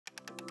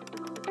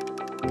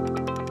Hi,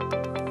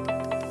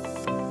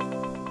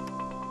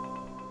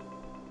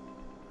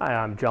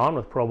 I'm John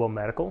with Probo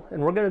Medical,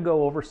 and we're going to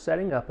go over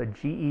setting up a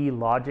GE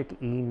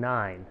LOGIQ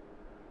E9.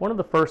 One of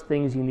the first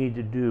things you need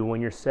to do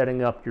when you're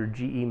setting up your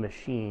GE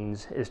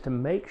machines is to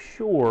make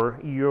sure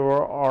you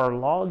are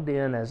logged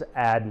in as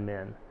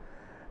admin.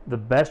 The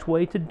best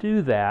way to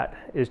do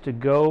that is to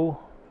go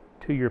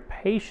to your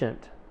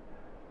patient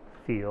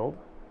field.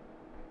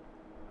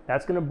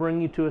 That's going to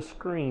bring you to a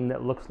screen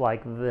that looks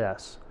like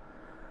this.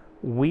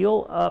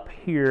 Wheel up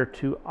here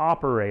to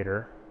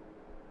operator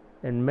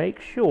and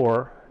make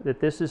sure that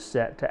this is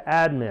set to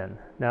admin.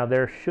 Now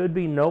there should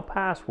be no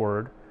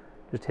password.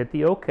 Just hit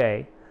the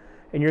OK,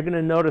 and you're going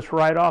to notice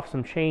right off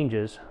some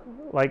changes,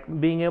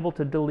 like being able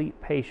to delete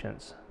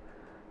patients.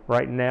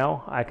 Right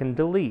now I can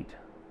delete.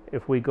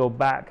 If we go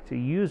back to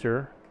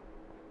user,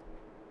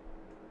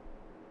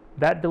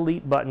 that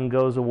delete button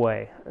goes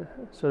away.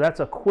 So that's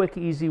a quick,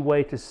 easy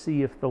way to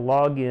see if the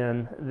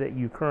login that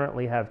you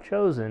currently have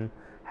chosen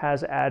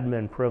has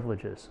admin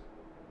privileges.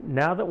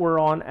 Now that we're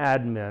on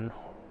admin,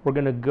 we're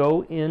going to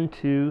go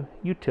into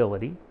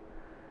utility,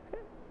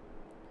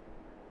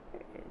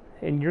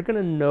 and you're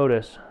going to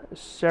notice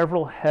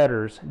several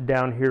headers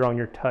down here on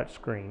your touch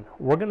screen.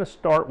 We're going to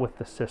start with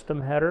the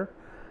system header,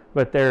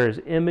 but there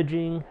is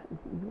imaging,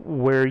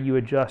 where you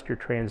adjust your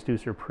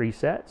transducer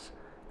presets,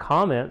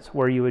 comments,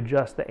 where you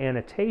adjust the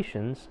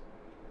annotations,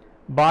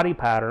 body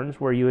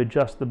patterns, where you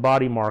adjust the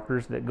body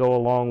markers that go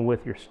along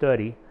with your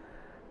study,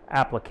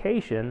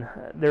 application.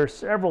 There are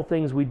several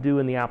things we do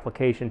in the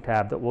application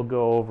tab that we'll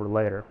go over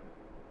later.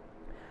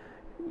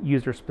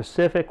 User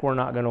specific, we're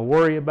not going to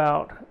worry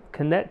about.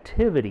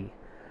 Connectivity.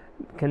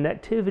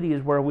 Connectivity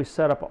is where we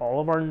set up all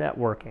of our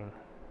networking.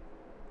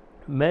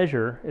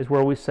 Measure is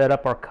where we set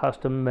up our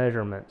custom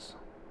measurements.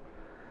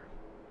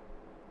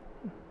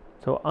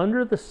 So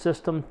under the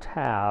system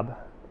tab,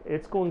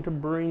 it's going to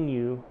bring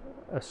you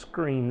a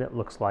screen that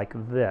looks like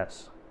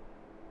this.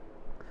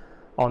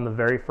 On the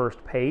very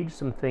first page,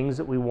 some things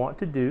that we want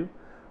to do.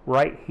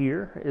 Right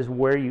here is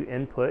where you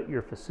input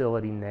your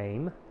facility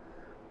name.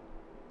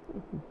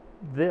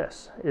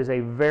 This is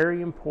a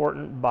very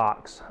important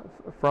box.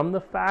 From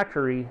the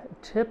factory,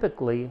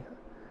 typically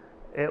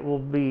it will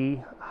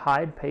be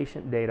hide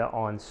patient data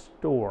on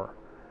store.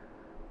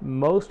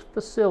 Most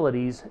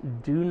facilities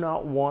do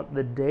not want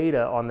the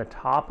data on the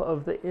top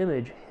of the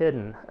image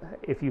hidden.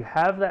 If you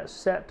have that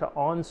set to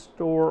on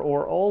store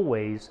or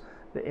always,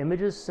 the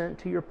images sent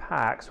to your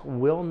PACS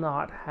will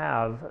not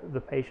have the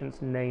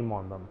patient's name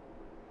on them.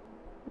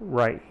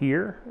 Right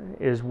here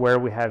is where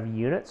we have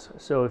units.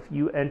 So if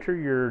you enter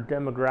your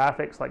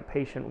demographics like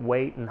patient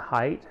weight and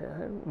height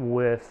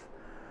with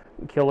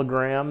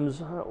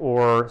kilograms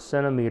or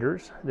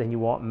centimeters, then you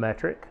want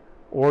metric,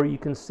 or you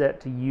can set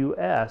to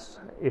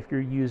US if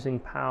you're using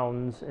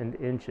pounds and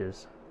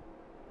inches.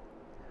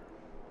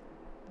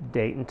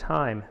 Date and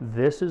time.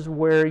 This is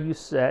where you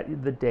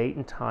set the date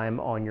and time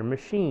on your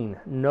machine.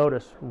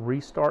 Notice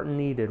restart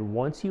needed.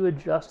 Once you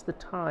adjust the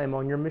time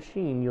on your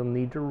machine, you'll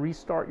need to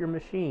restart your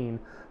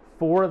machine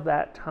for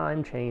that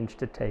time change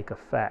to take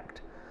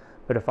effect.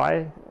 But if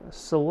I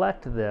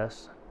select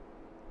this,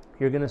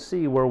 you're going to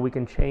see where we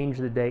can change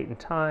the date and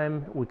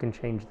time. We can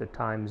change the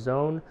time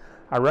zone.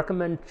 I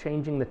recommend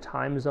changing the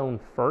time zone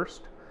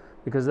first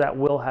because that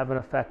will have an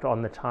effect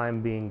on the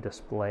time being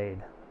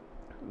displayed.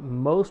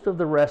 Most of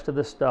the rest of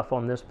the stuff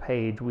on this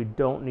page we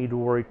don't need to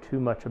worry too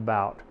much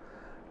about.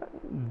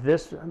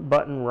 This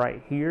button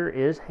right here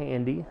is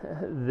handy.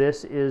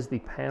 This is the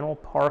panel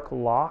park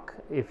lock.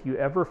 If you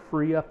ever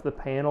free up the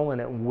panel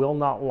and it will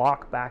not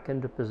lock back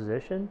into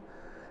position,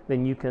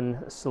 then you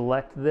can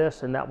select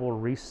this and that will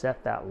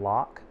reset that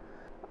lock.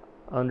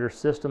 Under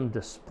system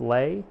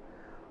display,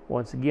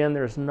 once again,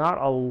 there's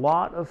not a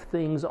lot of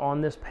things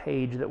on this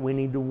page that we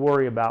need to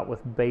worry about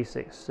with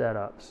basic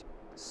setups.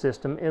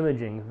 System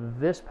imaging.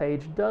 This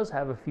page does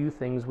have a few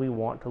things we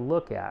want to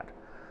look at.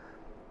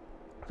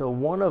 So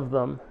one of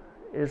them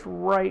is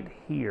right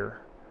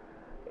here.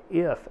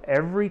 If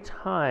every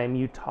time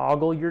you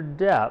toggle your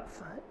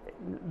depth,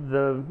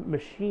 the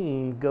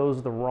machine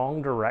goes the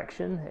wrong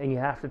direction and you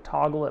have to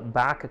toggle it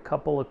back a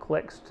couple of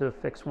clicks to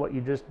fix what you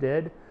just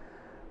did,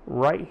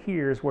 right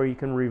here is where you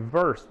can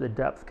reverse the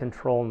depth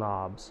control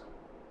knobs.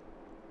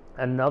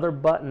 Another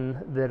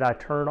button that I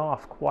turn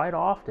off quite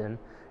often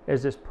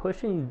is this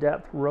pushing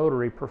depth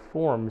rotary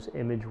performs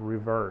image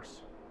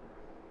reverse.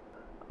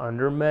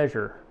 Under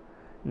measure,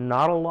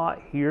 not a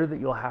lot here that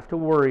you'll have to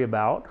worry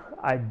about.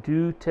 I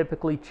do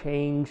typically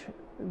change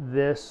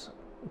this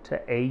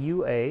to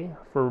AUA.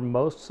 For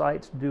most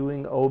sites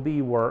doing OB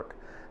work,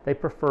 they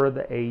prefer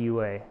the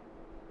AUA.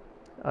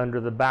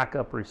 Under the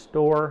backup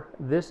restore,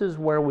 this is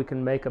where we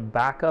can make a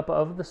backup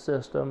of the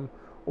system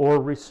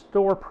or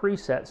restore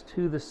presets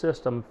to the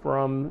system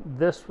from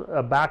this,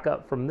 a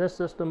backup from this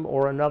system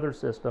or another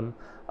system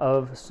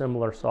of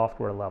similar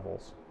software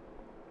levels.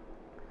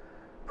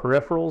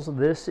 Peripherals,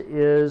 this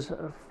is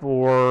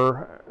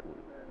for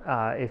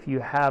if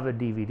you have a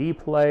DVD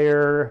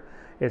player,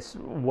 it's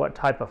what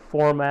type of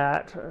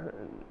format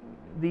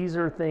these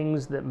are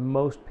things that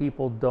most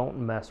people don't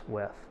mess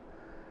with.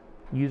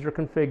 User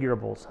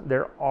configurables.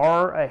 There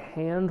are a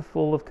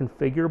handful of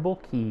configurable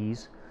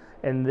keys,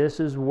 and this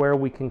is where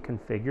we can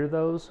configure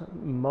those.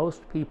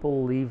 Most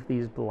people leave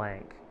these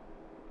blank.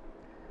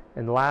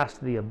 And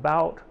last, the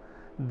about.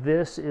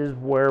 This is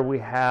where we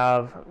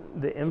have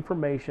the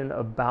information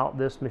about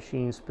this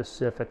machine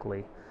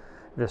specifically.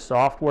 The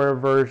software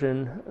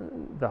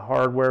version, the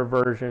hardware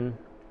version.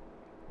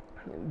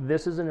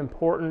 This is an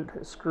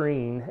important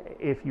screen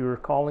if you're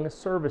calling a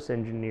service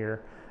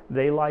engineer.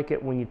 They like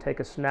it when you take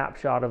a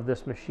snapshot of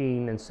this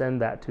machine and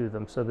send that to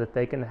them so that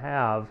they can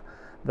have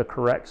the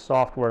correct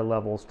software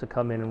levels to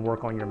come in and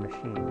work on your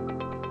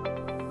machine.